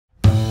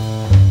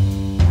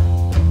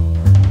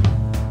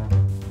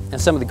And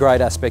some of the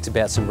great aspects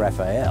about St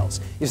Raphael's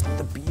is that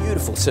the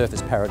beautiful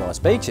surfers paradise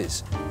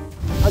beaches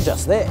are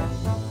just there.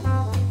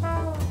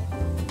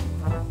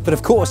 But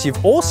of course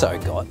you've also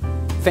got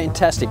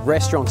fantastic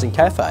restaurants and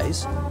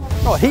cafes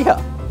right here.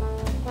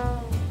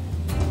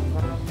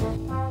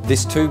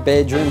 This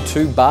 2-bedroom,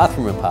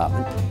 2-bathroom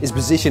apartment is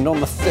positioned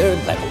on the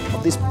 3rd level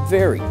of this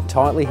very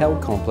tightly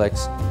held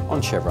complex on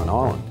Chevron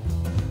Island,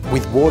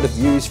 with water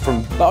views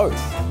from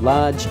both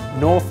large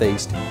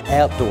northeast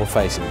outdoor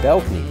facing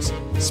balconies,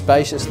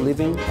 spacious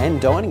living and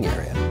dining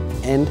area,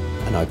 and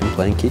an open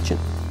plan kitchen.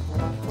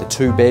 The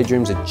 2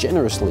 bedrooms are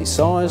generously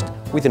sized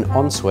with an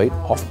ensuite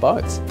off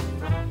both.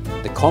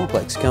 The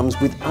complex comes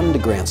with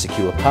underground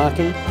secure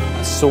parking,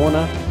 a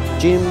sauna,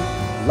 gym,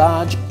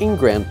 large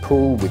in-ground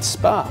pool with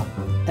spa,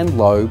 and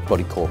low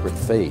body corporate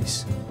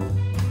fees.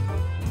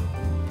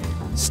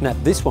 Snap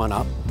this one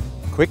up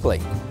quickly.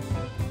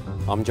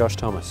 I'm Josh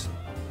Thomas.